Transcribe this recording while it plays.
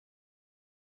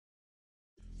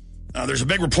There's a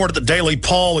big report at the Daily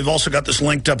Poll. We've also got this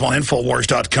linked up on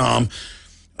Infowars.com.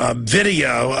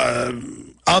 Video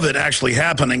of it actually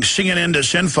happening. CNN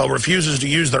Disinfo refuses to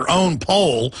use their own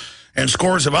poll and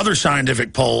scores of other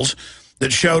scientific polls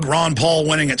that showed Ron Paul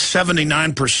winning at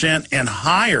 79% and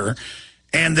higher.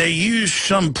 And they used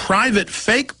some private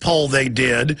fake poll they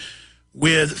did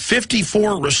with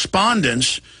 54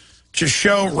 respondents to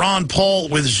show Ron Paul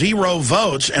with 0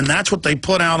 votes. And that's what they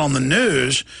put out on the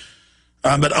news.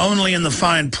 But only in the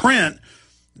fine print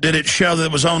did it show that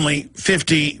it was only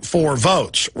 54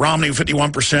 votes. Romney with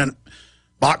 51%,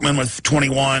 Bachmann with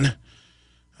 21,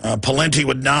 Pawlenty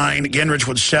with 9, Gingrich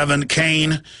with 7,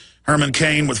 Herman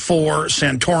Cain with 4,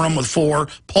 Santorum with 4,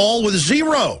 Paul with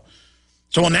 0.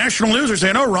 So on national news, they're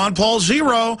saying, oh, Ron Paul's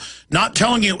 0, not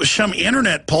telling you it was some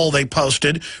internet poll they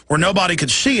posted where nobody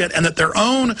could see it, and that their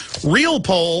own real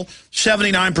poll,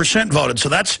 79% voted. So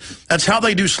that's how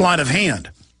they do sleight of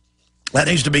hand. That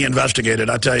needs to be investigated.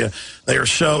 I tell you, they are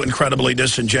so incredibly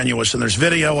disingenuous, and there's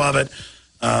video of it.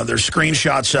 There's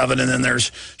screenshots of it, and then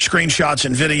there's screenshots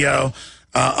and video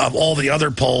of all the other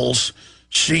polls,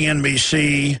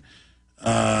 CNBC,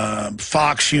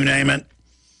 Fox, you name it.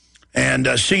 And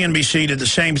CNBC did the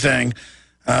same thing.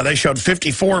 They showed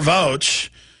 54 votes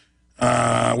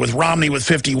with Romney with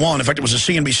 51. In fact, it was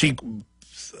a CNBC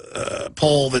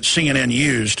poll that CNN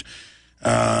used.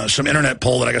 Some internet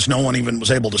poll that I guess no one even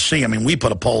was able to see. I mean, we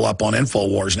put a poll up on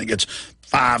Infowars, and it gets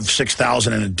 5,000 to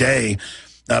 6,000 in a day.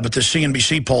 But the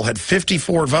CNBC poll had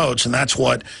 54 votes, and that's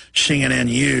what CNN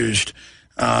used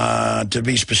to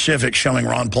be specific, showing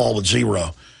Ron Paul with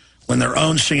 0. When their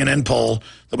own CNN poll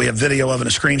that we have video of and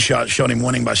a screenshot showed him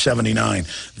winning by 79.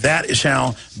 That is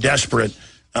how desperate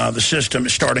the system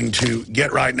is starting to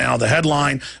get right now. The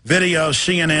headline, video,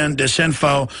 CNN,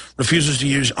 Disinfo, refuses to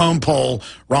use own poll,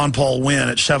 Ron Paul win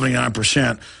at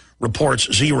 79%,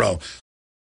 reports 0.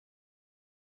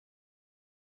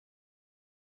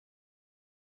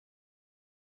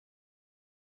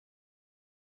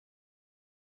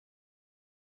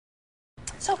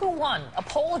 So who won? A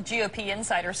poll of GOP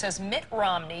insiders says Mitt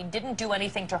Romney didn't do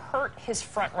anything to hurt his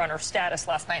front-runner status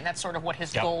last night, and that's sort of what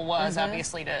his goal was,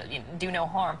 obviously, to do no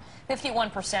harm.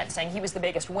 51% saying he was the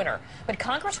biggest winner. But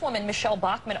Congresswoman Michelle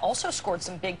Bachmann also scored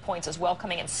some big points as well,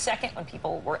 coming in second when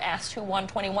people were asked who won,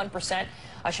 21%.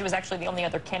 She was actually the only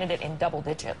other candidate in double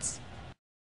digits.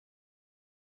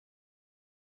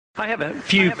 I have a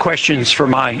few questions for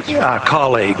my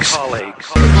colleagues.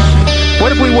 What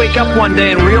if we wake up one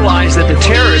day and realize that the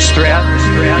terrorist threat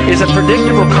is a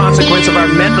predictable consequence of our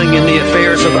meddling in the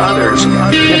affairs of others?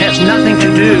 It has nothing to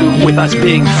do with us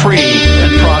being free and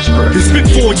prosperous. It's been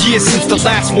 4 years since the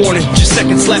last warning, just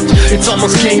seconds left. It's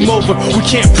almost game over, we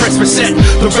can't press reset.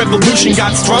 The revolution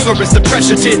got stronger as the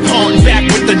pressure did. On back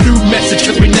with the new message,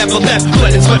 cause we never left.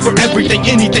 Bled and sweat for everything,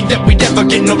 anything that we never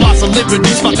get. No loss of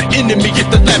liberties, while the enemy get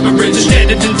the leverage.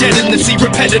 Standard and dead in the sea,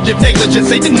 repetitive negligence.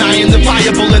 They denying the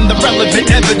viable and the relevant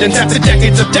evidence. After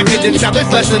decades of decadence, now there's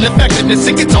less than effectiveness.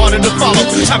 It gets harder to follow.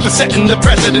 Time for setting the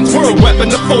precedence. We're a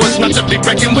weapon of force, not to be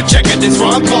reckoned with checking this.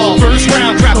 Ron Paul, first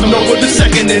round, draft him over the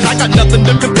second. And I got nothing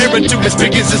to compare it to as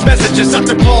big as his messages.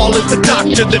 Dr. Paul is the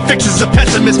doctor that fixes a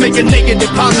pessimist, making negative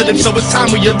positive. So it's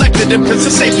time we elected him, cause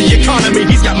to save the economy,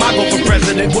 he's got my vote for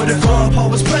president. What if Ron Paul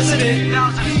was president?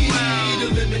 He'd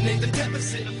eliminate the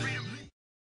deficit.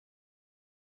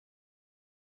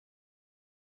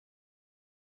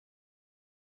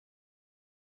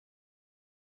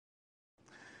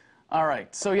 All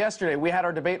right, so yesterday we had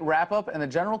our debate wrap-up, and the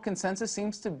general consensus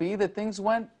seems to be that things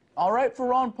went all right for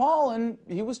Ron Paul, and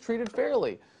he was treated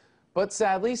fairly. But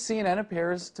sadly, CNN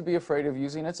appears to be afraid of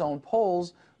using its own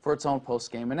polls for its own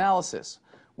post-game analysis.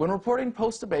 When reporting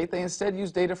post-debate, they instead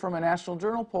used data from a National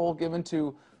Journal poll given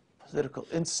to political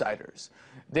insiders.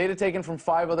 Data taken from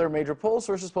 5 other major poll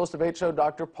sources post-debate showed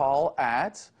Dr. Paul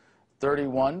at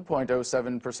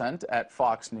 31.07% at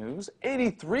Fox News,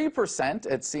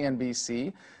 83% at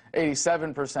CNBC,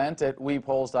 87% at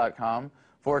WePolls.com.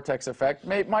 Vortex effect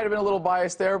might have been a little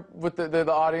biased there with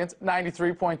the audience,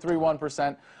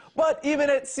 93.31%. But even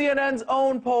at CNN's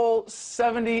own poll,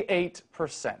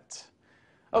 78%.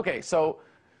 Okay, so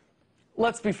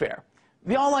let's be fair.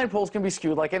 The online polls can be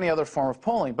skewed like any other form of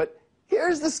polling, but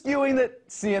here's the skewing that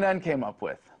CNN came up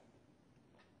with.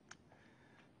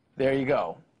 There you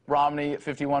go. Romney at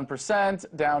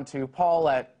 51%, down to Paul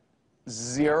at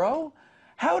 0.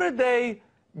 How did they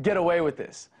get away with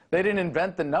this? They didn't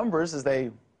invent the numbers, as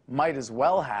they might as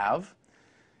well have.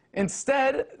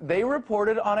 Instead, they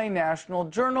reported on a National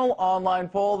Journal online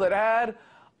poll that had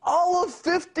all of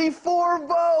 54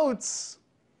 votes.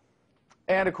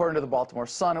 And according to the Baltimore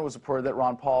Sun, it was reported that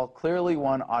Ron Paul clearly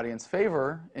won audience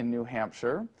favor in New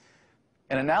Hampshire.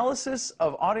 An analysis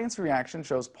of audience reaction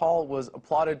shows Paul was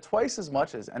applauded twice as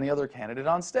much as any other candidate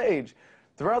on stage.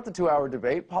 Throughout the 2-hour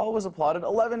debate, Paul was applauded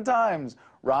 11 times.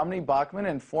 Romney, Bachmann,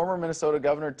 and former Minnesota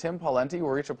Governor Tim Pawlenty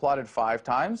were each applauded 5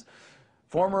 times.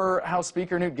 Former House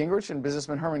Speaker Newt Gingrich and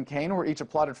businessman Herman Cain were each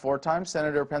applauded 4 times.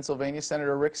 Pennsylvania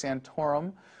Senator Rick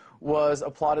Santorum was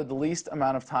applauded the least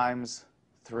amount of times,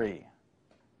 3.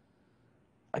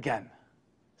 Again,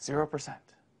 0%.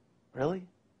 Really?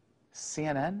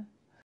 CNN?